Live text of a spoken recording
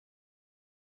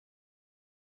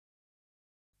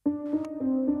What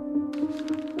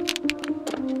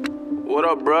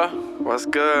up, bruh? What's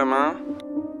good, man?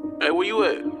 Hey, where you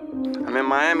at? I'm in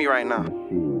Miami right now.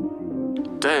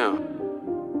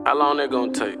 Damn. How long that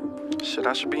gonna take? Shit,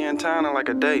 I should be in town in like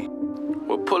a day.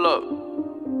 Well, pull up.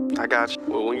 I got you.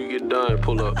 Well, when you get done,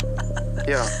 pull up.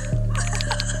 Yeah.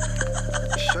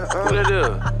 Shut up. Who that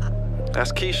is?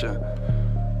 That's Keisha.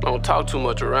 Don't talk too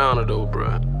much around her, though,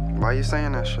 bruh. Why you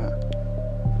saying that shit?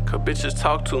 Cause bitches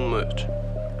talk too much.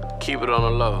 Keep it on the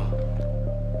low.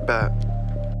 Bet.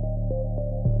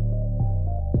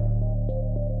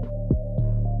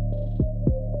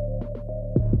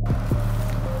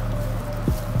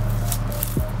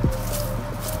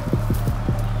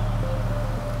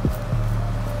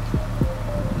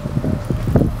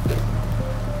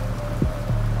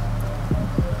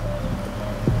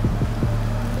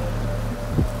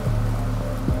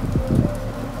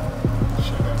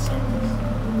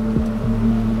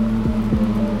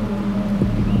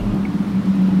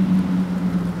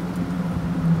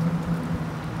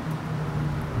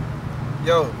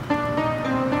 Yo.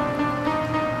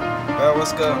 Well,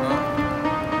 what's good, man?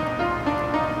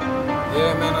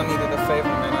 Yeah, man, I needed a favor,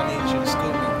 man. I need you to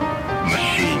scoop me.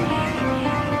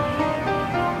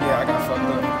 Yeah, I got fucked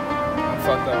up. I'm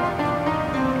fucked up.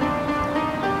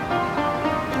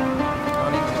 I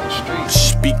don't even know the streets.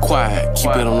 Shh, be quiet,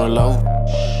 keep it on the low.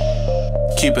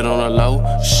 Keep it on the low.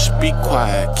 Shh, be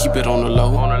quiet, keep it on the low.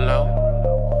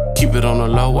 Keep it on the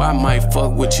low. I might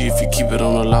fuck with you if you keep it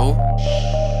on the low.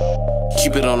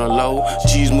 Keep it on the low.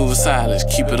 G's moving silence.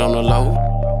 Keep it on the low.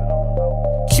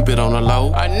 Keep it on the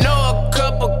low. I know a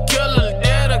couple killers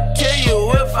that'll kill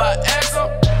you if I ask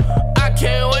them. I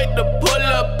can't wait to pull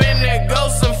up in that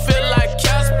ghost and feel like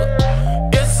Casper.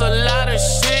 It's a lot of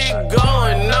shit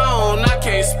going on. I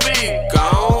can't speak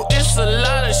on. It's a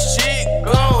lot of shit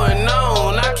going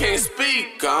on. I can't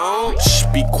speak on. Shh,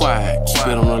 be quiet. Keep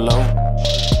it on the low.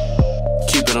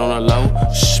 Keep it on the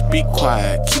low. Shh, be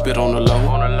quiet. Keep it on the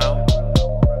low.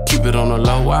 Keep it on the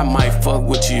low. I might fuck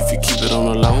with you if you keep it on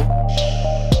the low.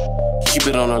 Keep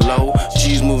it on the low.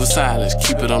 G's moving silence.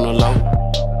 Keep it on the low.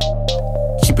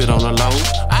 Keep it on the low.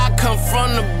 I come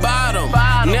from the bottom.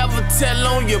 Never tell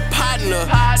on your partner.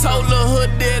 Told the hood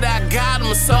that I got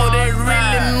him, so that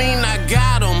really mean I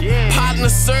got him. Partner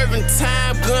serving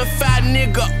time. Gunfight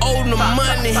nigga owed the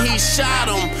money. He shot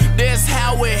him. That's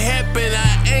how it happened.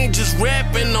 I ain't just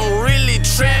rapping. I'm really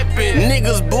trapping.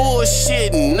 Niggas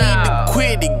bullshitting. Need to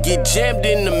quit it. Get jammed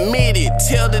in the midi.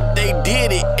 Tell that they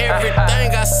did it.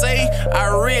 Everything I say, I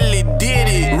really did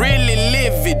it. Really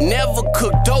live it. Never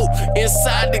cook dope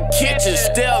inside the kitchen.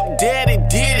 Stepdaddy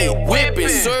did it. Whipping.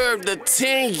 Served a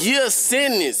 10-year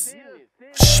sentence.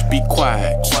 Shh, be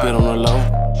quiet. Keep it on the low.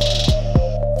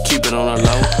 Keep it on the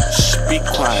low. Shh, be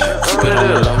quiet. Keep it on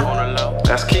the low.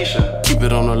 That's Keisha. Keep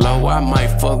it on the low. I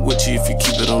might fuck with you if you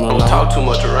keep it on the low. Don't talk too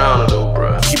much around her, though,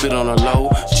 bruh. Keep it on the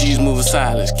low. G's moving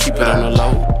silence. Keep it on the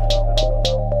low.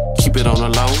 Keep it on the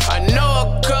low. I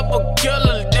know a couple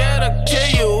killers that'll kill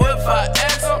you if I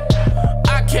ask them.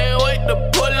 I can't wait to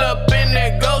pull up in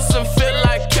that ghost and feel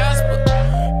like Casper.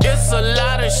 It's a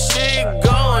lot of shit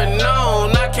going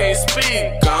on. I can't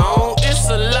speak on. It's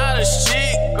a lot of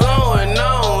shit going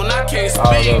on. I can't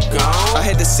speak on. I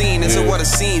hit the scene, is it what it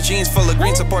seems? Jeans full of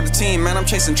green, support the team. Man, I'm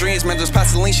chasing dreams, man, just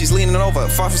pass the lean, she's leaning over.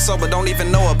 Far from sober, don't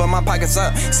even know it, but my pocket's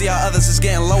up. See how others is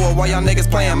getting lower, while y'all niggas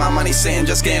playing, my money sitting,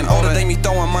 just getting older, they me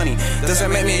throwing money. Does it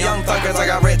make me a young thug, cause I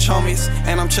got rich homies,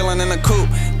 and I'm chilling in the coupe,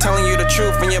 telling you the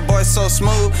truth, when your boy's so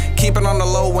smooth. Keep it on the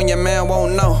low when your man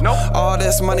won't know. All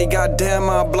this money, goddamn,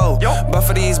 I'll blow. But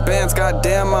for these bands,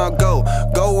 goddamn, I'll go.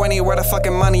 Go anywhere the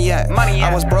fucking money at.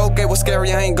 I was broke, it was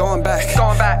scary, I ain't going back.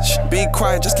 Shh, be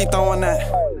quiet, just keep throwing that.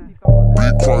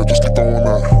 Be quiet, just keep throwing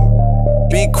that.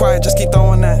 Be quiet, just keep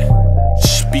throwing that.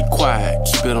 Shh, be quiet,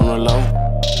 keep it on the low.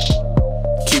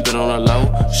 Keep it on the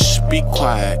low. Shh, be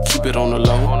quiet, keep it on the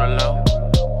low.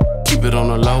 Keep it on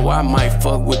the low. I might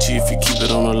fuck with you if you keep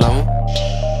it on the low.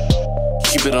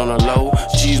 Keep it on the low.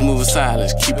 G's moving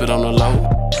silence. Keep it on the low.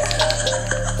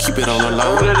 Keep it on the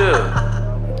low. Who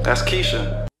that is? That's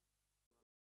Keisha.